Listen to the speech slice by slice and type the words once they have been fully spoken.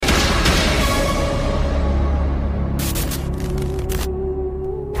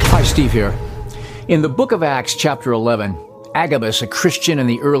Steve here. In the book of Acts, chapter 11, Agabus, a Christian in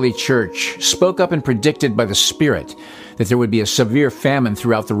the early church, spoke up and predicted by the Spirit that there would be a severe famine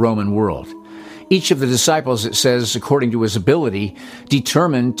throughout the Roman world. Each of the disciples, it says, according to his ability,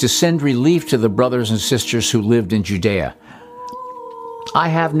 determined to send relief to the brothers and sisters who lived in Judea. I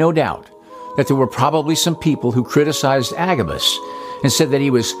have no doubt that there were probably some people who criticized Agabus and said that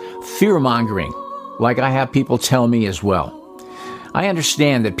he was fear-mongering, like I have people tell me as well. I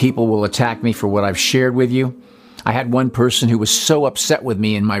understand that people will attack me for what I've shared with you. I had one person who was so upset with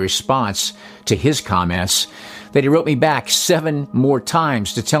me in my response to his comments that he wrote me back 7 more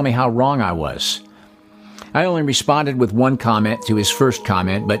times to tell me how wrong I was. I only responded with one comment to his first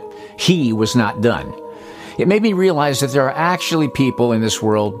comment, but he was not done. It made me realize that there are actually people in this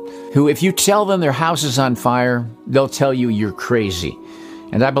world who, if you tell them their house is on fire, they'll tell you you're crazy.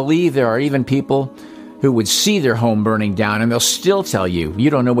 And I believe there are even people who would see their home burning down and they'll still tell you, you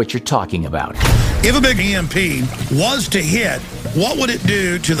don't know what you're talking about. If a big EMP was to hit, what would it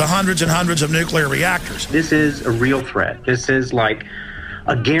do to the hundreds and hundreds of nuclear reactors? This is a real threat. This is like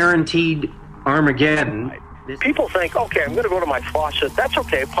a guaranteed Armageddon. People think, okay, I'm going to go to my faucet. That's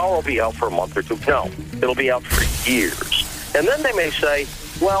okay. Power will be out for a month or two. No, it'll be out for years. And then they may say,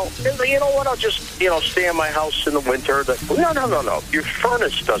 well, you know what, I'll just, stay in my house in the winter. No. Your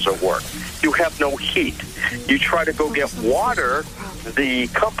furnace doesn't work. You have no heat. You try to go get water. The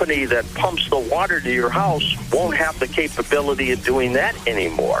company that pumps the water to your house won't have the capability of doing that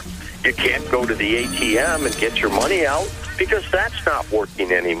anymore. You can't go to the ATM and get your money out because that's not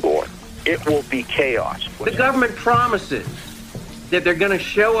working anymore. It will be chaos. The government promises that they're going to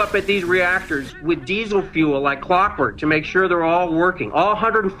show up at these reactors with diesel fuel like clockwork to make sure they're all working. All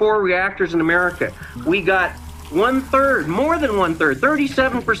 104 reactors in America. We got 1/3, more than 1/3,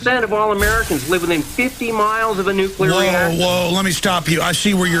 37% of all Americans live within 50 miles of a nuclear reactor. Whoa, let me stop you. I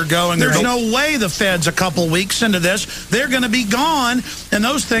see where you're going. There's no way the Fed's a couple weeks into this. They're going to be gone, and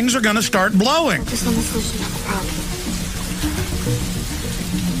those things are going to start blowing. Just on the solution, not the problem.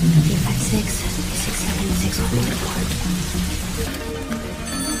 5, 6, 7, 6, 1, 4.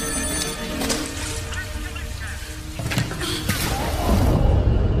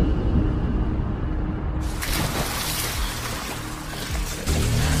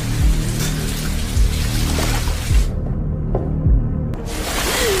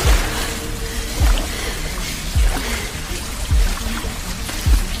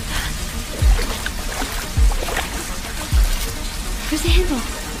 Where's the handle?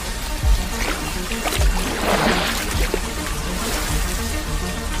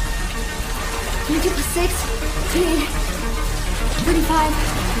 Can you do plus 6, 28, 35,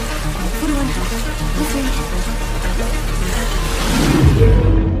 41, plus 3.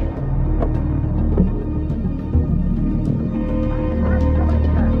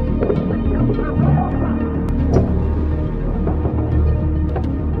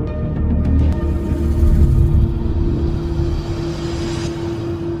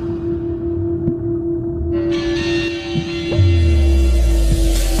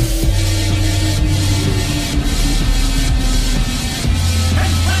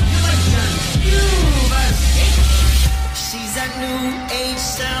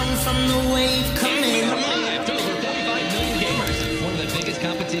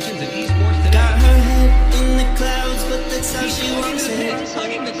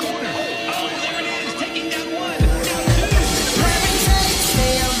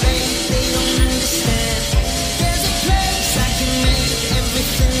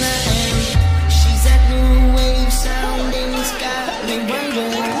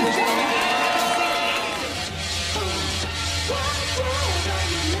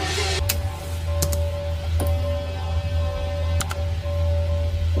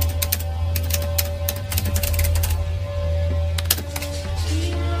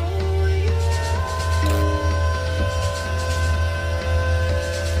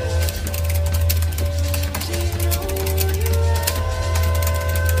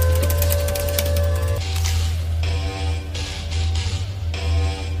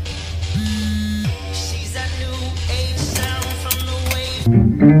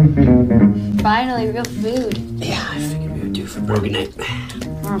 Finally, real food. Yeah, I figured we were due for burger night.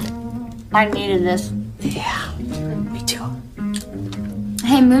 I needed this. Yeah, me too.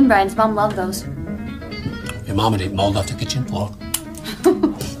 Hey, Moonbrine's mom loved those. Your mama didn't mold off the kitchen floor.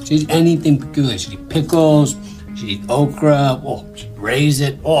 She'd eat anything peculiar. She'd eat pickles, she'd eat okra, she'd braise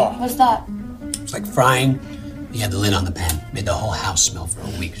it. What's that? It's like frying. You had the lid on the pan. Made the whole house smell for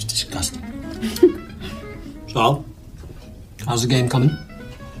a week. It was disgusting. So, how's the game coming?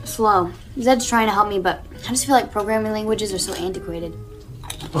 Slow. Zed's trying to help me, but I just feel like programming languages are so antiquated.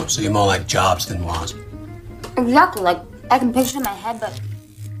 Oh, so you're more like Jobs than Wasp. Exactly, like, I can picture it in my head, but...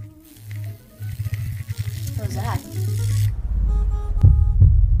 What was that?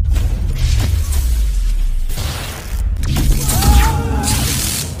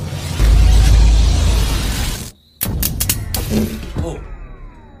 Oh.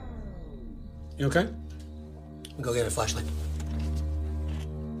 You okay? Go get a flashlight.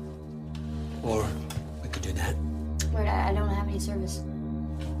 Or we could do that. Wait, I don't have any service.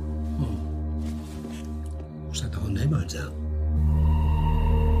 Looks like the whole neighborhood's out.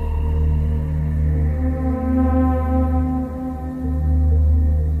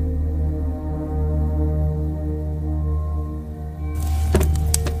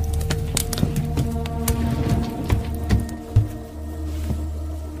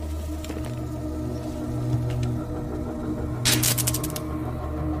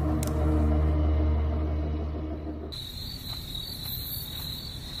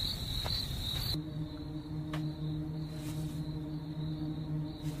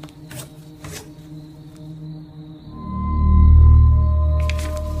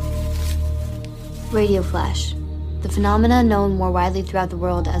 Radio flash, the phenomena known more widely throughout the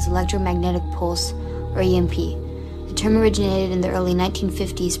world as electromagnetic pulse, or EMP. The term originated in the early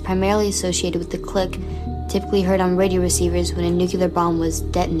 1950s, primarily associated with the click typically heard on radio receivers when a nuclear bomb was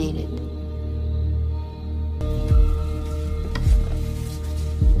detonated.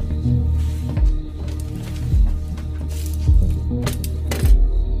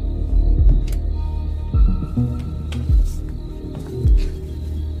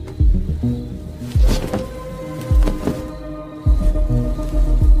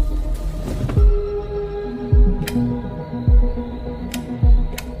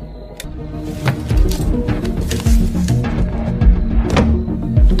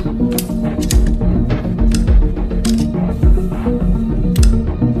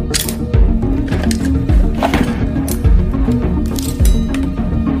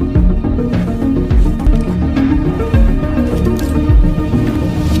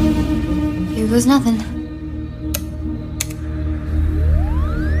 Was nothing.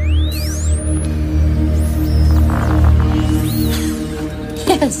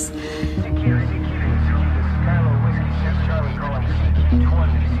 Yes.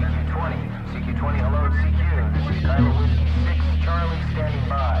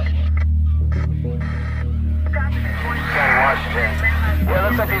 Yeah,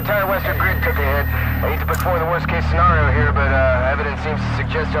 looks like the entire western grid took a hit. I hate to put forward the worst case scenario here, but evidence seems to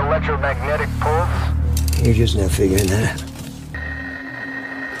suggest an electromagnetic pulse. You're just now figuring that out.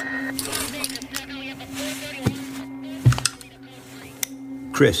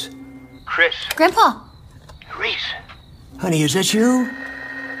 Chris. Chris. Grandpa! Reese. Honey, is that you?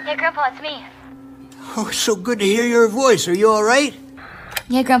 Yeah, Grandpa, it's me. Oh, it's so good to hear your voice. Are you all right?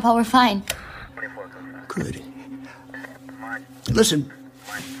 Yeah, Grandpa, we're fine. Good. Listen,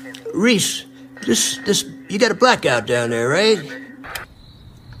 Reese, this, you got a blackout down there, right?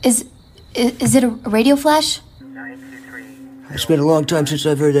 Is it a radio flash? It's been a long time since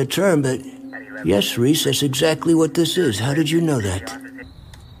I've heard that term, but yes, Reese, that's exactly what this is. How did you know that?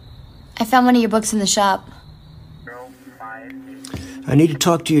 I found one of your books in the shop. I need to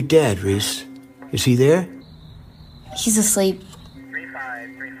talk to your dad, Reese. Is he there? He's asleep.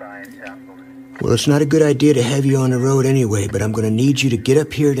 Well, it's not a good idea to have you on the road anyway, but I'm going to need you to get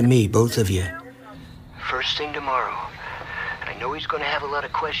up here to me, both of you. First thing tomorrow. I know he's going to have a lot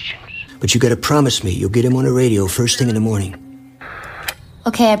of questions. But you got to promise me you'll get him on the radio first thing in the morning.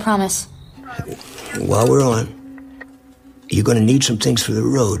 Okay, I promise. While we're on, you're going to need some things for the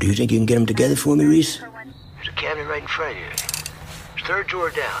road. Do you think you can get them together for me, Reese? There's a cabinet right in front of you. It's third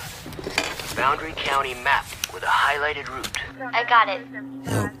drawer down. Boundary County map with a highlighted route. I got it.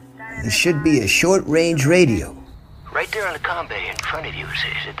 Now, there should be a short-range radio. Right there on the comm bay in front of you.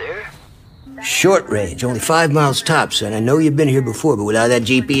 Is it there? Short range, only 5 miles tops, and I know you've been here before, but without that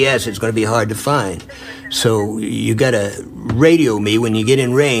GPS, it's going to be hard to find. So you got to radio me when you get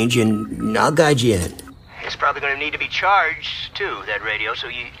in range, and I'll guide you in. It's probably going to need to be charged, too, that radio, so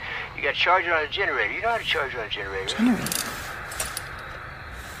you got to charge it on a generator. You know how to charge it on a generator. Generator?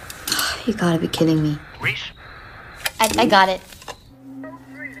 You gotta be kidding me. Reese? I got it.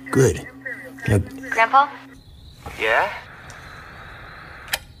 Good. Now, Grandpa? Yeah?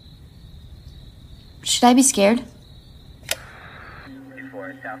 Should I be scared?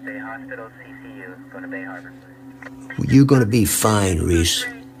 South Bay Hospital, CCU, go to Bay Harbor. you're going to be fine, Reese.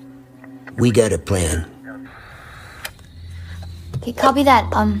 We got a plan. Okay, copy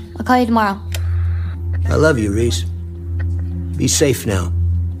that. I'll call you tomorrow. I love you, Reese. Be safe now.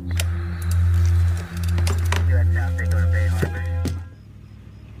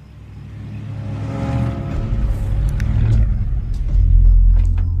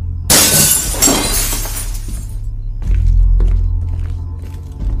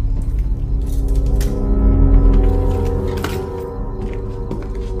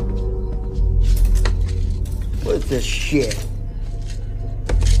 this shit.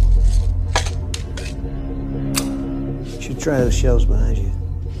 You should try those shelves behind you.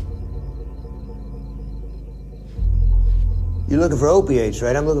 You're looking for opiates,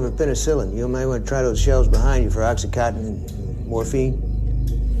 right? I'm looking for penicillin. You might want to try those shelves behind you for Oxycontin and morphine.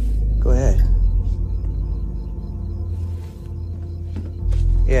 Go ahead.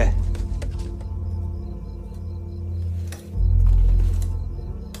 Yeah.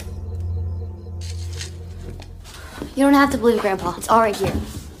 You don't have to believe Grandpa. It's all right here.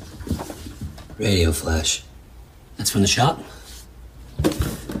 Radio flash. That's from the shop?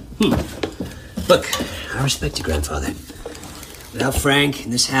 Look, I respect your grandfather. Without Frank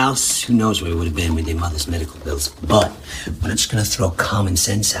in this house, who knows where we would have been with your mother's medical bills. But we're not just gonna throw common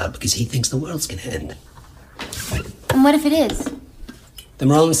sense out because he thinks the world's gonna end. And what if it is? Then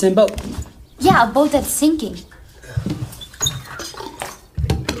we're all in the same boat. Yeah, a boat that's sinking.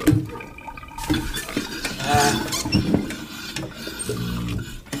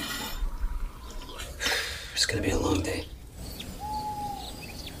 It's gonna be a long day.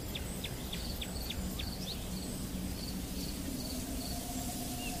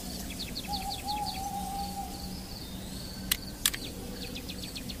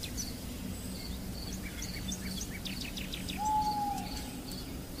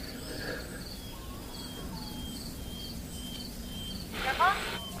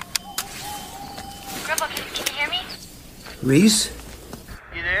 Grandpa, can you hear me? Reese?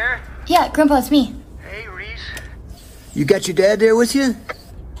 You there? Yeah, Grandpa, it's me. Hey, Reese. You got your dad there with you?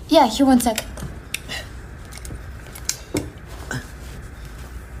 Yeah, here, one sec.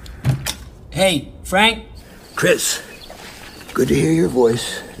 Hey, Frank? Chris, good to hear your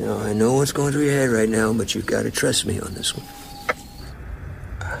voice. Now, I know what's going through your head right now, but you've got to trust me on this one.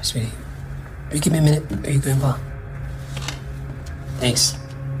 Sweetie, will you give me a minute? Are you Grandpa? Thanks.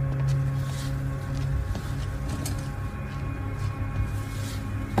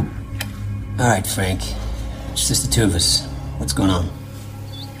 All right, Frank. It's just the two of us. What's going on?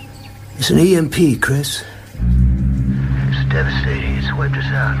 It's an EMP, Chris. It's devastating. It's wiped us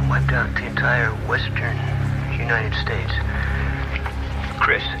out and wiped out the entire western United States.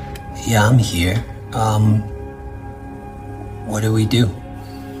 Chris? Yeah, I'm here. What do we do?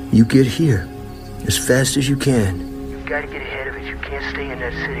 You get here as fast as you can. You gotta get ahead of it. You can't stay in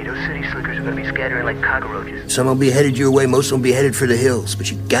that city. Those city slickers are gonna be scattering like cockroaches. Some will be headed your way, most will be headed for the hills. But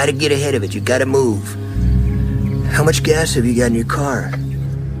you gotta get ahead of it. You gotta move. How much gas have you got in your car?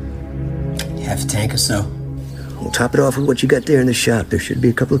 Half a tank or so. We'll top it off with what you got there in the shop. There should be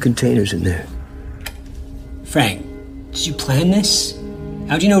a couple of containers in there. Frank, did you plan this?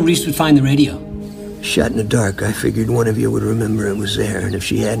 How'd you know Reese would find the radio? Shot in the dark. I figured one of you would remember it was there, and if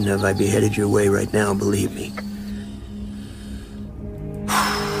she hadn't have, I'd be headed your way right now, believe me.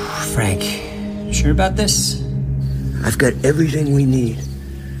 Frank, sure about this? I've got everything we need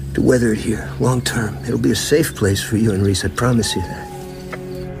to weather it here, long term. It'll be a safe place for you and Reese, I promise you that.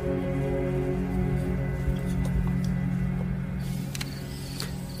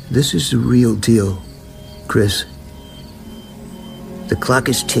 This is the real deal, Chris. The clock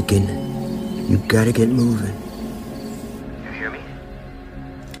is ticking. You gotta get moving. You hear me?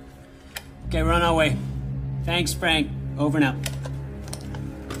 Okay, we're on our way. Thanks, Frank. Over and out.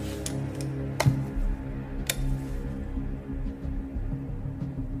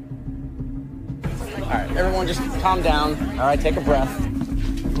 All right, everyone just calm down. All right, take a breath.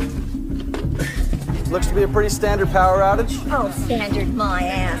 Looks to be a pretty standard power outage. Oh, standard my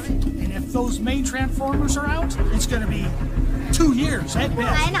ass. And if those main transformers are out, it's going to be 2 years at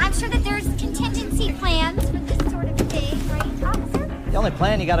best. And I'm sure that there's contingency plans for this sort of thing, right, officer? The only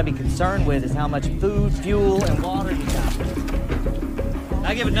plan you gotta be concerned with is how much food, fuel, and water you got.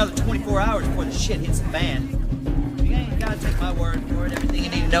 I give it another 24 hours before the shit hits the fan. You ain't gotta take my word for it. Everything you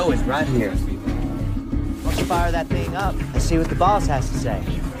need to know is right here. Once you fire that thing up and see what the boss has to say.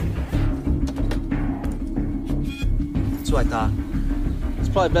 That's what I thought. It's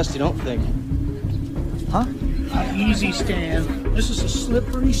probably best you don't think. Huh? Easy, Stan. This is a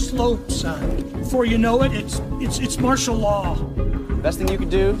slippery slope, son. Before you know it, it's martial law. Best thing you could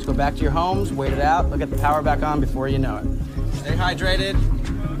do is go back to your homes, wait it out, look at the power back on before you know it. Stay hydrated,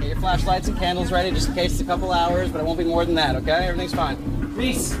 get your flashlights and candles ready just in case it's a couple hours, but it won't be more than that, okay? Everything's fine.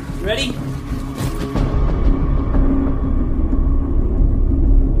 Reese, ready?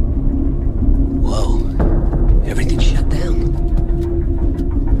 Whoa, everything's shut down.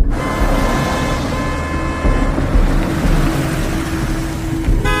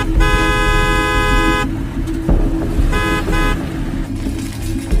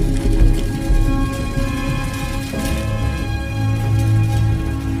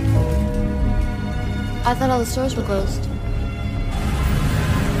 I thought all the stores were closed.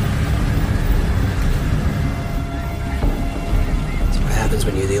 That's what happens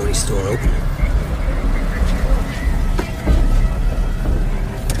when you're the only store open.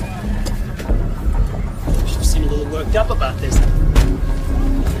 You seem a little worked up about this.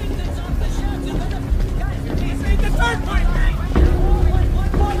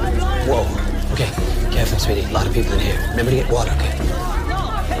 Whoa. Okay, careful, sweetie. A lot of people in here. Remember to get water, okay?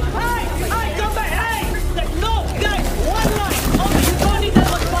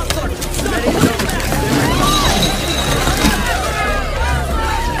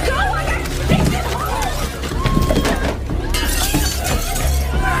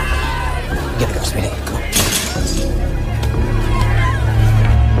 Get it, go, sweetie. Come on.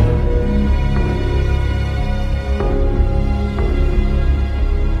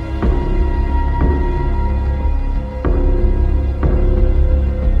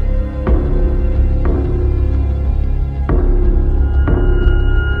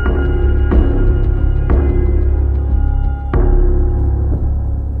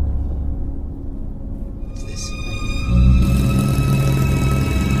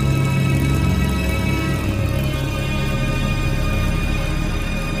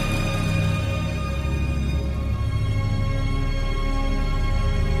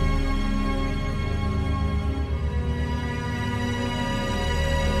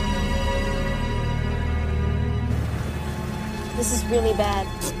 This is really bad.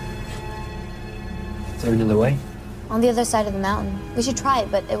 Is there another way? On the other side of the mountain. We should try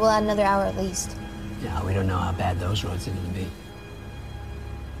it, but it will add another hour at least. No, we don't know how bad those roads are going to be.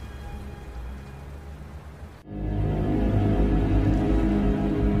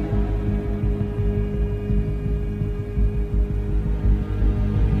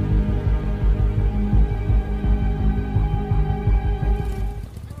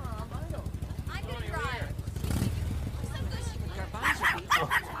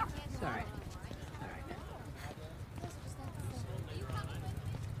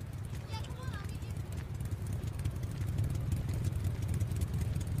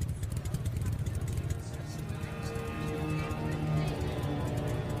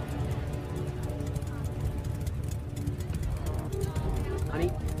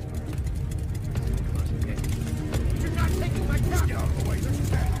 Honey? You're not taking my car! Get out of the way, there's a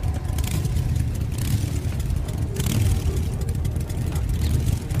cat!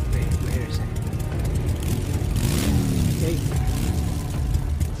 We're here, Sam. Hey.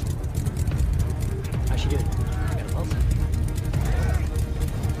 How's she doing? Got a pulse?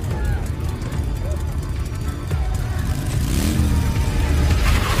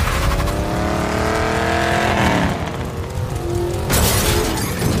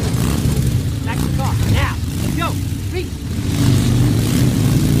 Back to the car, now! Let's go! Please!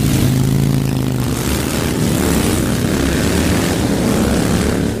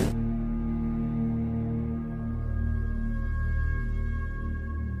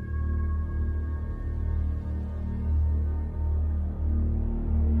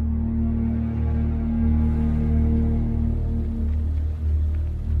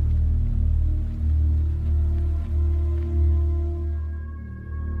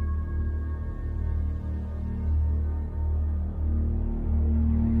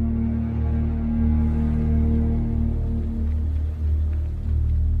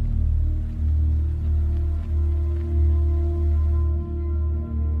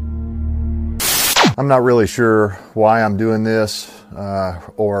 I'm not really sure why I'm doing this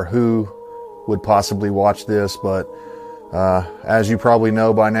or who would possibly watch this, but as you probably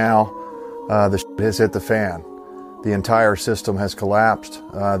know by now, the shit has hit the fan. The entire system has collapsed.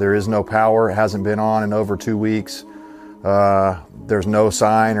 There is no power. It hasn't been on in over 2 weeks. There's no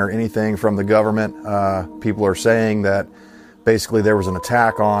sign or anything from the government. People are saying that basically there was an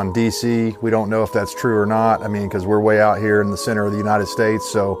attack on DC. We don't know if that's true or not. I mean, because we're way out here in the center of the United States,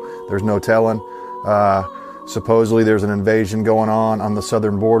 so there's no telling. Supposedly there's an invasion going on the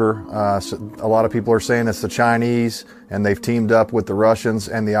southern border. So a lot of people are saying it's the Chinese, and they've teamed up with the Russians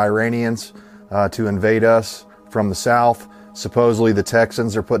and the Iranians to invade us from the south. Supposedly the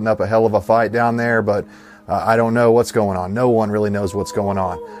Texans are putting up a hell of a fight down there, but I don't know what's going on. No one really knows what's going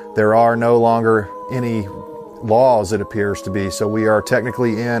on. There are no longer any laws, it appears to be, so we are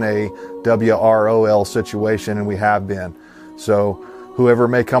technically in a WROL situation, and we have been. So whoever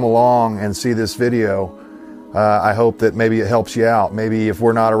may come along and see this video, I hope that maybe it helps you out. Maybe if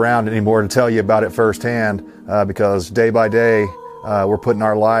we're not around anymore to tell you about it firsthand, because day by day, we're putting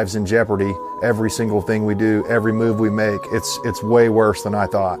our lives in jeopardy. Every single thing we do, every move we make, it's way worse than I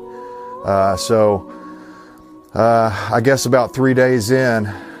thought. I guess about 3 days in,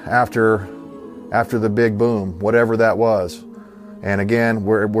 after after the big boom, whatever that was. And again,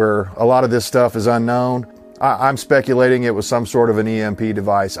 where a lot of this stuff is unknown, I'm speculating it was some sort of an EMP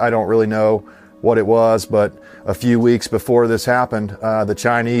device. I don't really know what it was, but a few weeks before this happened, the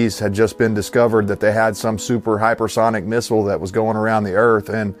Chinese had just been discovered that they had some super hypersonic missile that was going around the Earth,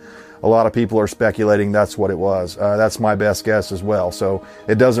 and a lot of people are speculating that's what it was. That's my best guess as well. So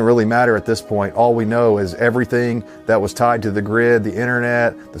it doesn't really matter at this point. All we know is everything that was tied to the grid, the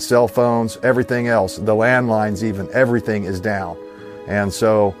internet, the cell phones, everything else, the landlines even, everything is down. And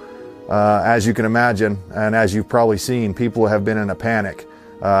so, as you can imagine, and as you've probably seen, people have been in a panic.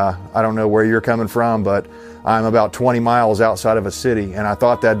 I don't know where you're coming from, but I'm about 20 miles outside of a city, and I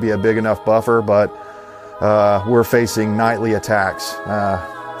thought that'd be a big enough buffer, but we're facing nightly attacks,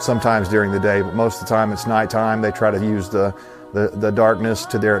 sometimes during the day, but most of the time it's nighttime. They try to use the darkness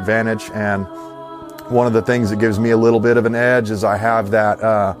to their advantage, and one of the things that gives me a little bit of an edge is I have that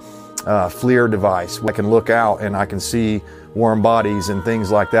FLIR device. I can look out and I can see warm bodies and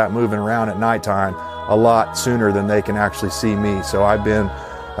things like that moving around at nighttime a lot sooner than they can actually see me. So I've been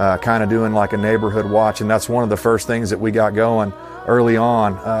kind of doing like a neighborhood watch, and that's one of the first things that we got going early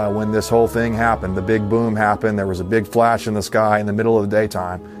on when this whole thing happened. The big boom happened. There was a big flash in the sky in the middle of the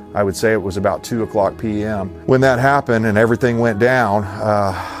daytime. I would say it was about 2:00 p.m. When that happened and everything went down,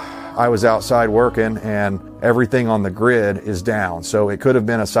 I was outside working, and everything on the grid is down. So it could have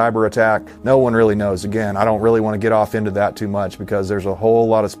been a cyber attack. No one really knows. Again, I don't really want to get off into that too much because there's a whole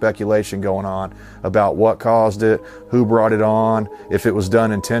lot of speculation going on about what caused it, who brought it on, if it was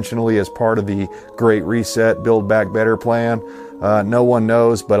done intentionally as part of the Great Reset, Build Back Better plan. No one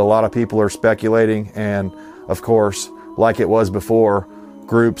knows, but a lot of people are speculating. And of course, like it was before,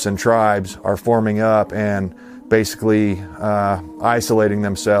 groups and tribes are forming up and basically isolating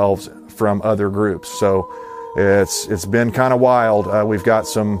themselves from other groups. So it's been kind of wild. We've got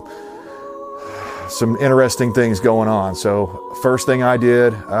some interesting things going on. So first thing I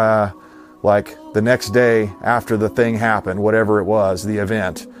did, like the next day after the thing happened, whatever it was, the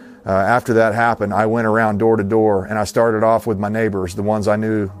event, after that happened, I went around door to door, and I started off with my neighbors, the ones I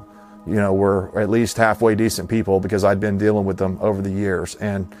knew, were at least halfway decent people because I'd been dealing with them over the years.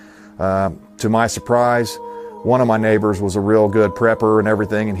 And to my surprise, one of my neighbors was a real good prepper and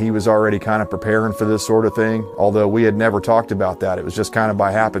everything, and he was already kind of preparing for this sort of thing, although we had never talked about that. It was just kind of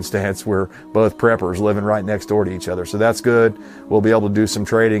by happenstance. We're both preppers living right next door to each other. So that's good. We'll be able to do some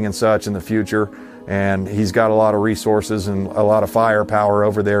trading and such in the future, and he's got a lot of resources and a lot of firepower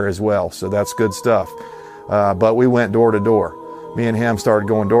over there as well. So that's good stuff. But we went door to door. Me and him started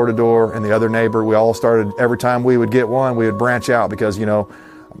going door to door, and the other neighbor, we all started, every time we would get one, we would branch out because,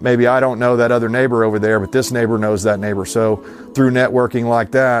 maybe I don't know that other neighbor over there, but this neighbor knows that neighbor. So through networking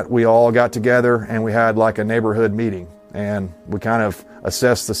like that, we all got together and we had like a neighborhood meeting, and we kind of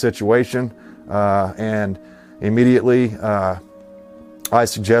assessed the situation. And immediately I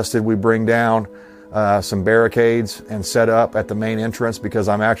suggested we bring down some barricades and set up at the main entrance, because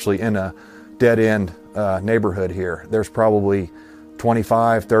I'm actually in a dead-end neighborhood here. There's probably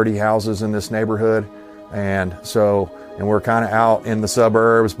 25, 30 houses in this neighborhood. And we're kind of out in the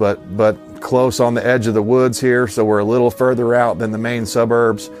suburbs, but close on the edge of the woods here. So we're a little further out than the main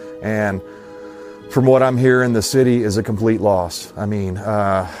suburbs. And from what I'm hearing, the city is a complete loss. I mean,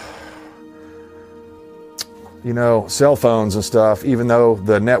 cell phones and stuff, even though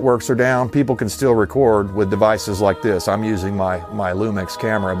the networks are down, people can still record with devices like this. I'm using my Lumix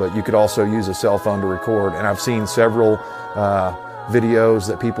camera, but you could also use a cell phone to record. And I've seen several videos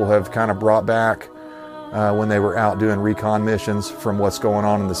that people have kind of brought back when they were out doing recon missions from what's going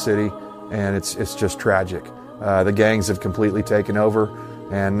on in the city, and it's just tragic. The gangs have completely taken over,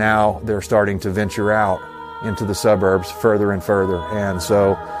 and now they're starting to venture out into the suburbs further and further. And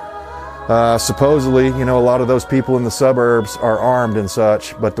so supposedly, a lot of those people in the suburbs are armed and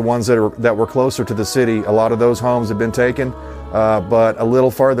such, but the ones that were closer to the city, a lot of those homes have been taken. But a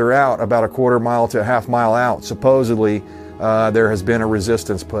little farther out, about a quarter mile to a half mile out, supposedly there has been a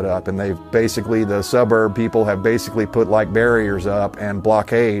resistance put up, and the suburb people have basically put like barriers up and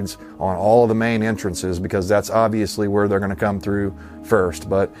blockades on all of the main entrances, because that's obviously where they're going to come through first.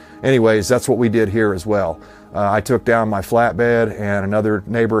 But anyways, that's what we did here as well. I took down my flatbed, and another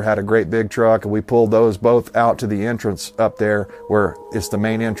neighbor had a great big truck, and we pulled those both out to the entrance up there, where it's the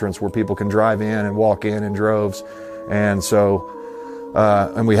main entrance where people can drive in and walk in droves. And so,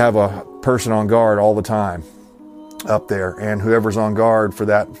 and we have a person on guard all the time up there, and whoever's on guard for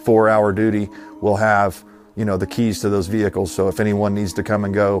that 4-hour duty will have, the keys to those vehicles. So if anyone needs to come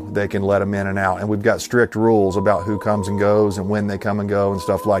and go, they can let them in and out. And we've got strict rules about who comes and goes and when they come and go and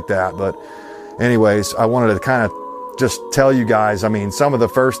stuff like that. But anyways, I wanted to kind of just tell you guys, I mean, some of the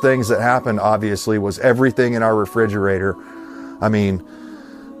first things that happened, obviously, was everything in our refrigerator. I mean,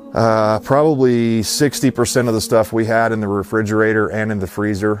 probably 60% of the stuff we had in the refrigerator and in the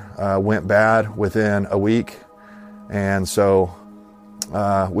freezer went bad within a week. And so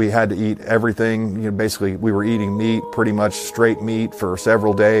we had to eat everything. You know, basically, we were eating meat, pretty much straight meat for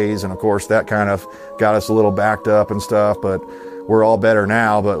several days. And of course, that kind of got us a little backed up and stuff, but we're all better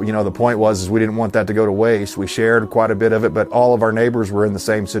now. But, you know, the point was, is we didn't want that to go to waste. We shared quite a bit of it, but all of our neighbors were in the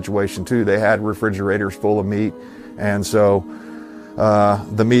same situation too. They had refrigerators full of meat. And so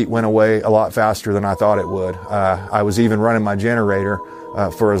the meat went away a lot faster than I thought it would. I was even running my generator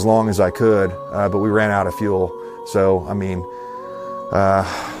for as long as I could, but we ran out of fuel. So, I mean,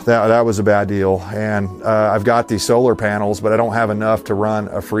 that was a bad deal. And I've got these solar panels, but I don't have enough to run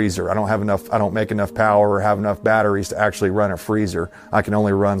a freezer. I don't make enough power or have enough batteries to actually run a freezer. I can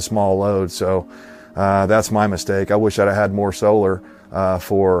only run small loads. So that's my mistake. I wish I'd have had more solar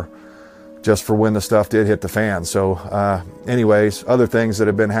for when the stuff did hit the fan. So anyways, other things that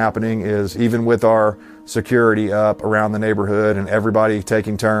have been happening is, even with our security up around the neighborhood and everybody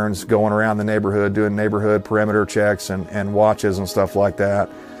taking turns going around the neighborhood doing neighborhood perimeter checks and watches and stuff like that,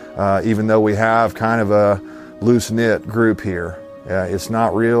 even though we have kind of a loose-knit group here, it's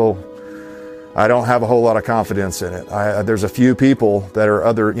not real. I don't have a whole lot of confidence in it. There's a few people that are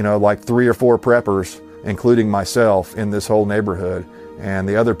other, you know, like 3 or 4 preppers, including myself, in this whole neighborhood. And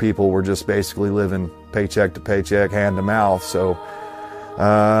the other people were just basically living paycheck to paycheck, hand to mouth. So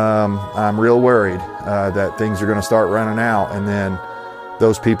I'm real worried that things are going to start running out, and then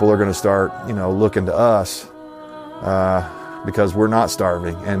those people are going to start, you know, looking to us because we're not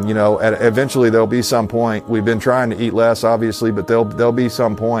starving. And, you know, eventually there'll be some point. We've been trying to eat less, obviously, but there'll be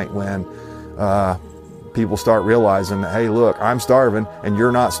some point when people start realizing that, hey, look, I'm starving and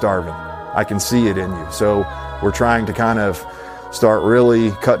you're not starving. I can see it in you. So we're trying to kind of start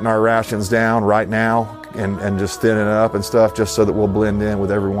really cutting our rations down right now and just thinning up and stuff, just so that we'll blend in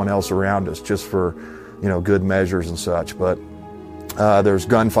with everyone else around us, just for, you know, good measures and such. But there's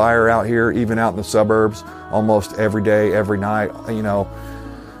gunfire out here, even out in the suburbs, almost every day, every night. You know,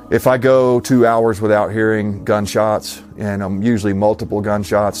 if I go 2 hours without hearing gunshots, and usually multiple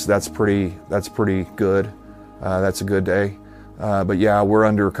gunshots, that's pretty good. That's a good day. But yeah, we're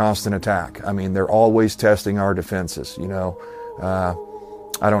under constant attack. I mean, they're always testing our defenses, you know.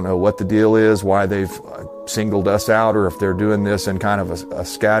 I don't know what the deal is, why they've singled us out, or if they're doing this in kind of a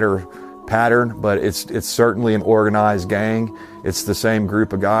scatter pattern, but it's certainly an organized gang. It's the same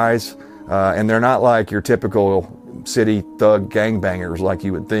group of guys, and they're not like your typical city thug gangbangers like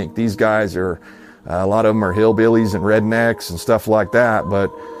you would think. These guys are, a lot of them are hillbillies and rednecks and stuff like that, but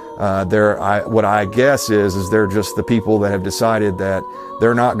what I guess is they're just the people that have decided that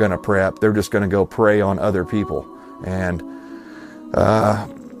they're not going to prep. They're just going to go prey on other people. And I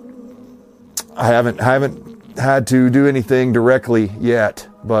haven't had to do anything directly yet,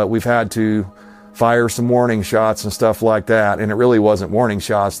 but we've had to fire some warning shots and stuff like that. And it really wasn't warning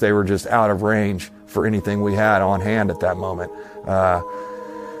shots. They were just out of range for anything we had on hand at that moment.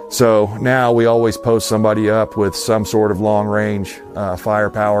 So now we always post somebody up with some sort of long range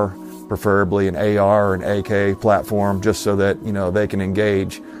firepower, preferably an AR or an AK platform, just so that, you know, they can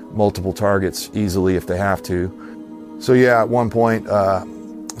engage multiple targets easily if they have to. So yeah, at one point,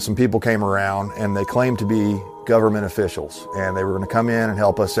 some people came around and they claimed to be government officials, and they were going to come in and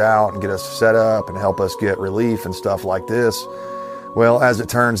help us out and get us set up and help us get relief and stuff like this. Well, as it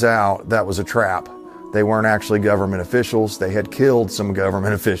turns out, that was a trap. They weren't actually government officials. They had killed some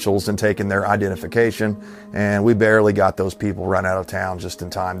government officials and taken their identification, and we barely got those people run out of town just in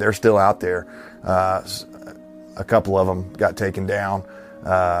time. They're still out there. A couple of them got taken down.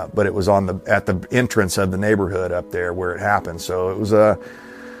 But it was at the entrance of the neighborhood up there where it happened. So it was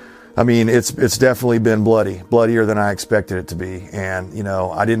I mean, it's definitely been bloodier than I expected it to be. And, you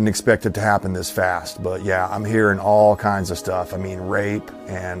know, I didn't expect it to happen this fast, but yeah, I'm hearing all kinds of stuff. I mean, rape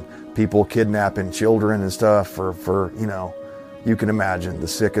and people kidnapping children and stuff for, you know, you can imagine the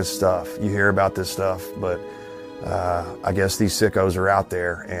sickest stuff. You hear about this stuff, but, I guess these sickos are out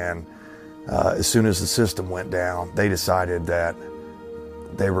there. And, as soon as the system went down, they decided that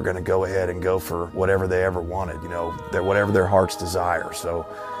they were going to go ahead and go for whatever they ever wanted, you know, whatever their heart's desire. So,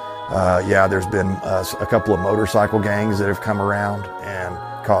 yeah, there's been a couple of motorcycle gangs that have come around and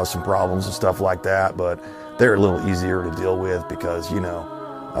caused some problems and stuff like that, but they're a little easier to deal with because, you know,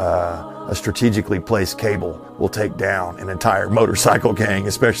 a strategically placed cable will take down an entire motorcycle gang,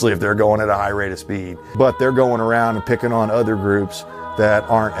 especially if they're going at a high rate of speed. But they're going around and picking on other groups that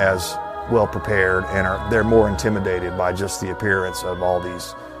aren't as well prepared, and they're more intimidated by just the appearance of all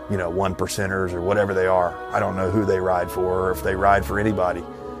these one percenters or whatever they are. I don't know who they ride for or if they ride for anybody,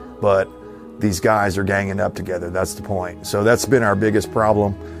 but these guys are ganging up together. That's the point. So that's been our biggest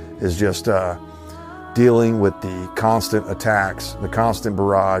problem, is just dealing with the constant attacks, the constant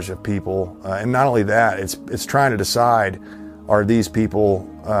barrage of people. And not only that, it's trying to decide, are these people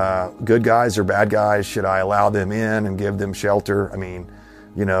good guys or bad guys? Should I allow them in and give them shelter? I mean,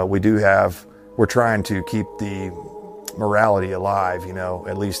 we're trying to keep the morality alive,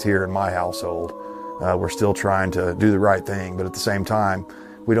 at least here in my household. We're still trying to do the right thing, but at the same time,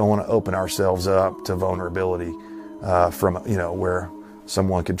 we don't want to open ourselves up to vulnerability from, where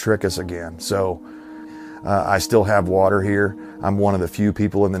someone could trick us again. So I still have water here. I'm one of the few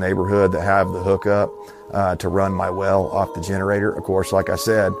people in the neighborhood that have the hookup to run my well off the generator. Of course, like I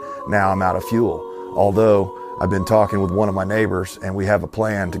said, now I'm out of fuel. Although I've been talking with one of my neighbors, and we have a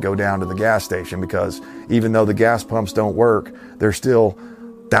plan to go down to the gas station, because even though the gas pumps don't work, there's still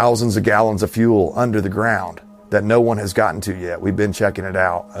thousands of gallons of fuel under the ground that no one has gotten to yet. We've been checking it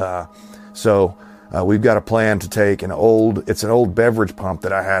out. So we've got a plan to take an old beverage pump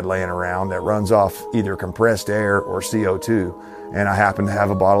that I had laying around that runs off either compressed air or CO2. And I happen to have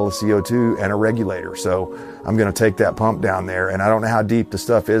a bottle of CO2 and a regulator. So I'm going to take that pump down there, and I don't know how deep the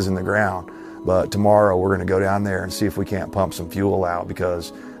stuff is in the ground, but tomorrow we're going to go down there and see if we can't pump some fuel out,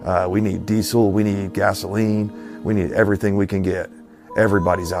 because we need diesel, we need gasoline, we need everything we can get.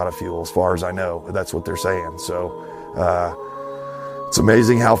 Everybody's out of fuel, as far as I know. That's what they're saying. So it's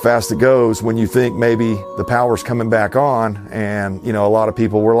amazing how fast it goes when you think maybe the power's coming back on. And, a lot of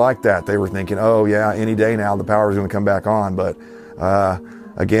people were like that. They were thinking, oh, yeah, any day now the power's going to come back on. But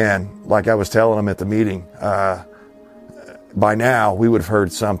again, like I was telling them at the meeting, by now we would have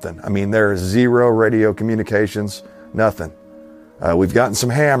heard something. I mean, there is zero radio communications, nothing. We've gotten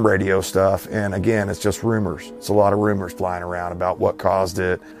some ham radio stuff, and again, it's just rumors. It's a lot of rumors flying around about what caused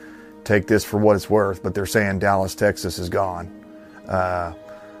it. Take this for what it's worth, but they're saying Dallas, Texas is gone.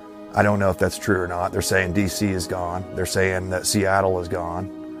 I don't know if that's true or not. They're saying DC is gone. They're saying that Seattle is gone.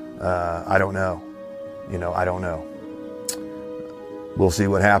 I don't know. I don't know. We'll see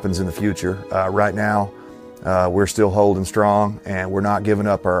what happens in the future. Right now, we're still holding strong, and we're not giving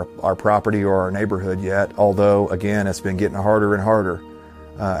up our property or our neighborhood yet, although, again, it's been getting harder and harder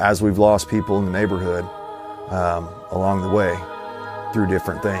as we've lost people in the neighborhood along the way through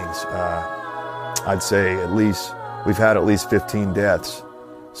different things. I'd say we've had at least 15 deaths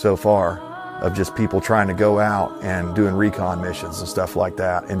so far of just people trying to go out and doing recon missions and stuff like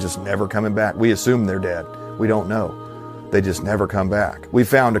that and just never coming back. We assume they're dead. We don't know. They just never come back. We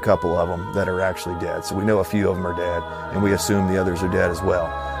found a couple of them that are actually dead, so we know a few of them are dead, and we assume the others are dead as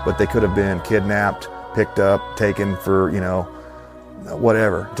well. But they could have been kidnapped, picked up, taken for,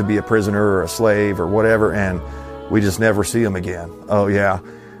 whatever, to be a prisoner or a slave or whatever, and we just never see them again. Oh yeah,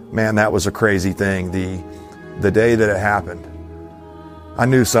 man, that was a crazy thing. The day that it happened, I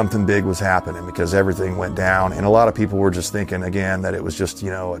knew something big was happening because everything went down, and a lot of people were just thinking again that it was just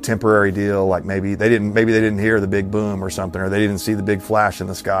a temporary deal, like maybe they didn't hear the big boom or something, or they didn't see the big flash in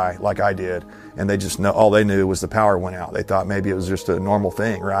the sky like I did, and they just all they knew was the power went out. They thought maybe it was just a normal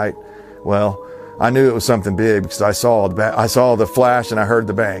thing, right? Well, I knew it was something big because I saw the flash and I heard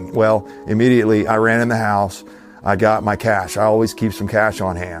the bang. Well, immediately I ran in the house. I got my cash. I always keep some cash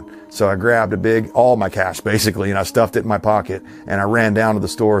on hand. So I grabbed all my cash basically, and I stuffed it in my pocket, and I ran down to the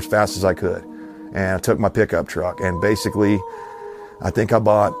store as fast as I could. And I took my pickup truck, and basically I think I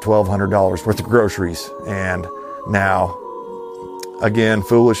bought $1,200 worth of groceries. And now, again,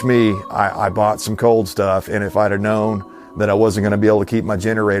 foolish me, I bought some cold stuff, and if I'd have known that I wasn't going to be able to keep my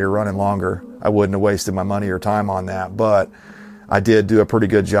generator running longer, I wouldn't have wasted my money or time on that. But I did do a pretty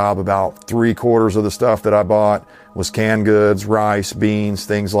good job. About 3/4 of the stuff that I bought was canned goods, rice, beans,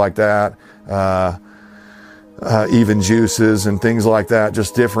 things like that. Even juices and things like that,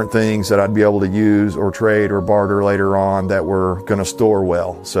 just different things that I'd be able to use or trade or barter later on that were going to store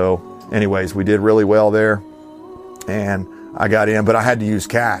well. So anyways, we did really well there, and I got in, but I had to use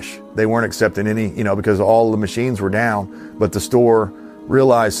cash. They weren't accepting any, because all the machines were down, but the store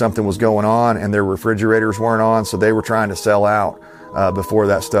realized something was going on and their refrigerators weren't on, so they were trying to sell out before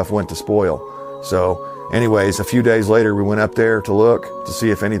that stuff went to spoil. So anyways, a few days later, we went up there to look to see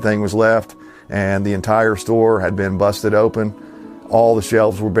if anything was left, and the entire store had been busted open. All the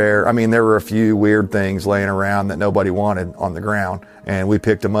shelves were bare. I mean, there were a few weird things laying around that nobody wanted on the ground, and we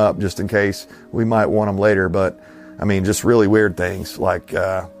picked them up just in case we might want them later. But I mean, just really weird things like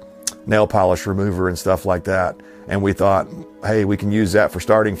nail polish remover and stuff like that. And we thought, hey, we can use that for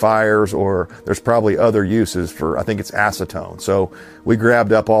starting fires, or there's probably other uses for, I think it's acetone. So we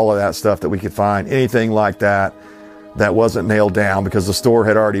grabbed up all of that stuff that we could find, anything like that. that wasn't nailed down because the store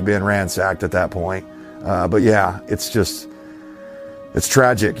had already been ransacked at that point. But yeah, it's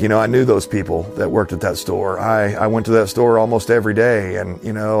tragic. I knew those people that worked at that store. I went to that store almost every day, and,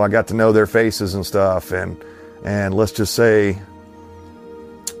 I got to know their faces and stuff. And let's just say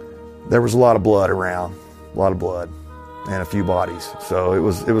there was a lot of blood around, and a few bodies. So it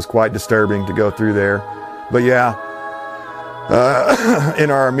was quite disturbing to go through there. But yeah, in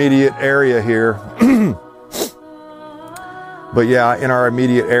our immediate area here,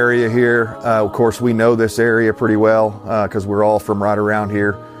 of course, we know this area pretty well because we're all from right around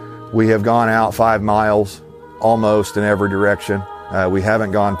here. We have gone out 5 miles almost in every direction. We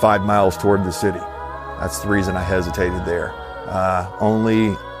haven't gone 5 miles toward the city. That's the reason I hesitated there.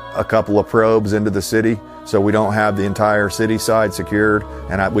 Only a couple of probes into the city, so we don't have the entire city side secured,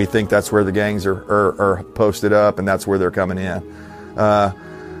 and we think that's where the gangs are posted up, and that's where they're coming in.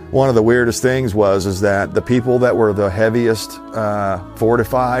 One of the weirdest things is that the people that were the heaviest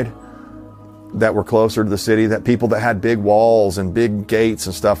fortified, that were closer to the city, that people that had big walls and big gates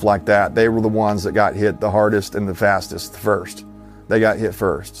and stuff like that, they were the ones that got hit the hardest and the fastest first. They got hit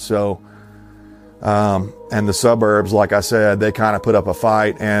first. So, and the suburbs, like I said, they kind of put up a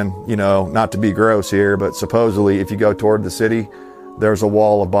fight, and, not to be gross here, but supposedly if you go toward the city, there's a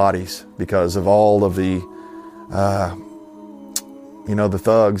wall of bodies because of all of the, the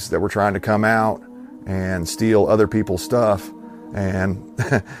thugs that were trying to come out and steal other people's stuff. And,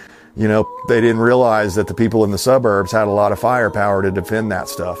 they didn't realize that the people in the suburbs had a lot of firepower to defend that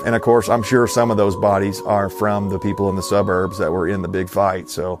stuff. And of course, I'm sure some of those bodies are from the people in the suburbs that were in the big fight.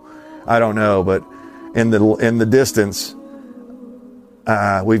 So I don't know, but in the distance,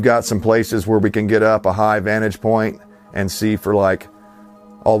 we've got some places where we can get up a high vantage point and see for like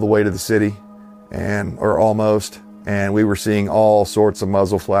all the way to the city or almost. And we were seeing all sorts of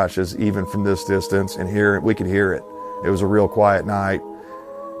muzzle flashes, even from this distance, and we could hear it. It was a real quiet night.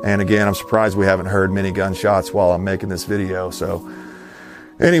 And again, I'm surprised we haven't heard many gunshots while I'm making this video. So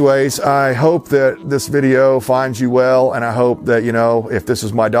anyways, I hope that this video finds you well. And I hope that, if this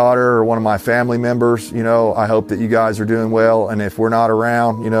is my daughter or one of my family members, I hope that you guys are doing well. And if we're not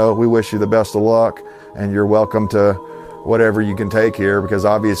around, we wish you the best of luck, and you're welcome to whatever you can take here, because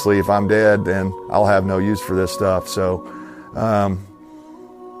obviously if I'm dead, then I'll have no use for this stuff. So,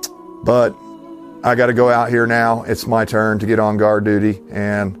 but I got to go out here now. It's my turn to get on guard duty,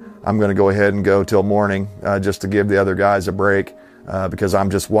 and I'm going to go ahead and go till morning, just to give the other guys a break, because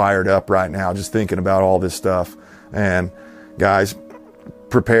I'm just wired up right now, just thinking about all this stuff. And guys,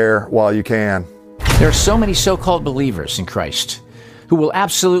 prepare while you can. There are so many so-called believers in Christ who will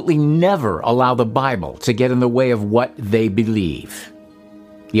absolutely never allow the Bible to get in the way of what they believe.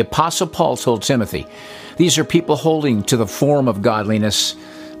 The Apostle Paul told Timothy, these are people holding to the form of godliness,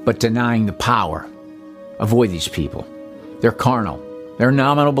 but denying the power. Avoid these people. They're carnal. They're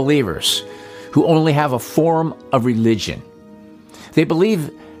nominal believers who only have a form of religion. They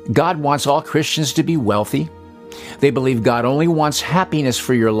believe God wants all Christians to be wealthy. They believe God only wants happiness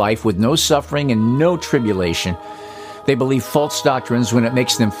for your life with no suffering and no tribulation. They believe false doctrines when it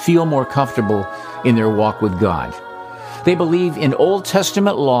makes them feel more comfortable in their walk with God. They believe in Old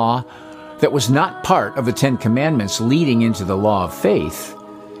Testament law that was not part of the Ten Commandments leading into the law of faith.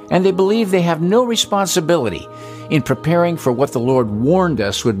 And they believe they have no responsibility in preparing for what the Lord warned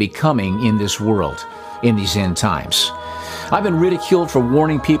us would be coming in this world, in these end times. I've been ridiculed for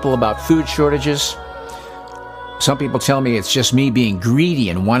warning people about food shortages. Some people tell me it's just me being greedy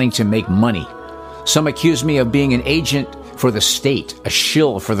and wanting to make money. Some accuse me of being an agent for the state, a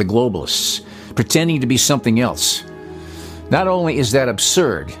shill for the globalists, pretending to be something else. Not only is that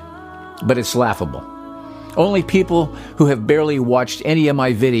absurd, but it's laughable. Only people who have barely watched any of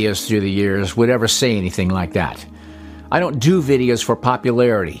my videos through the years would ever say anything like that. I don't do videos for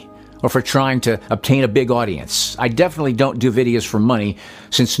popularity or for trying to obtain a big audience. I definitely don't do videos for money,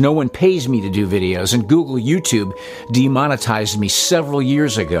 since no one pays me to do videos, and YouTube demonetized me several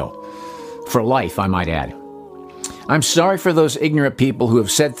years ago. For life, I might add. I'm sorry for those ignorant people who have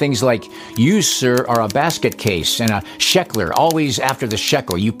said things like, you, sir, are a basket case and a sheckler, always after the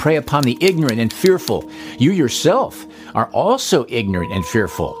shekel. You prey upon the ignorant and fearful. You yourself are also ignorant and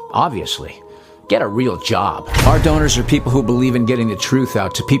fearful, obviously. Get a real job. Our donors are people who believe in getting the truth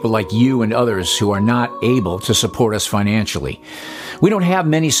out to people like you and others who are not able to support us financially. We don't have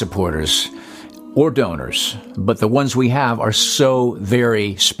many supporters or donors, but the ones we have are so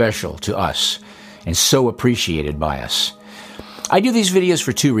very special to us and so appreciated by us. I do these videos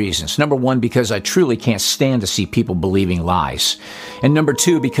for two reasons. Number one, because I truly can't stand to see people believing lies. And number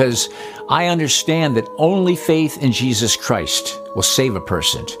two, because I understand that only faith in Jesus Christ will save a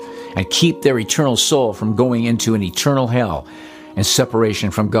person. and keep their eternal soul from going into an eternal hell and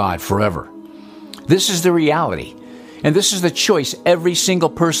separation from God forever. This is the reality, and this is the choice every single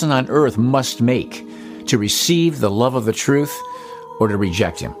person on earth must make, to receive the love of the truth or to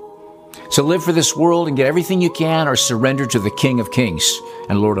reject him. So live for this world and get everything you can, or surrender to the King of Kings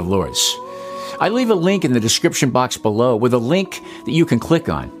and Lord of Lords. I leave a link in the description box below with a link that you can click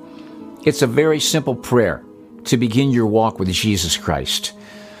on. It's a very simple prayer to begin your walk with Jesus Christ.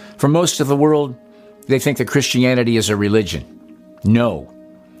 For most of the world, they think that Christianity is a religion. No,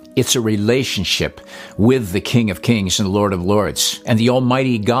 it's a relationship with the King of Kings and Lord of Lords and the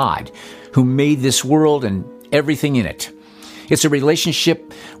Almighty God who made this world and everything in it. It's a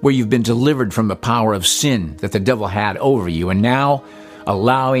relationship where you've been delivered from the power of sin that the devil had over you, and now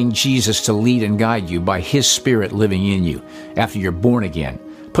allowing Jesus to lead and guide you by his Spirit living in you after you're born again,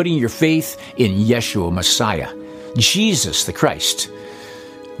 putting your faith in Yeshua Messiah, Jesus the Christ.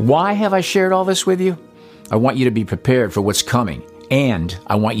 Why have I shared all this with you? I want you to be prepared for what's coming, and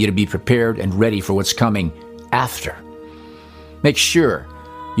I want you to be prepared and ready for what's coming after. Make sure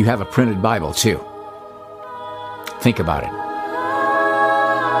you have a printed Bible too. Think about it.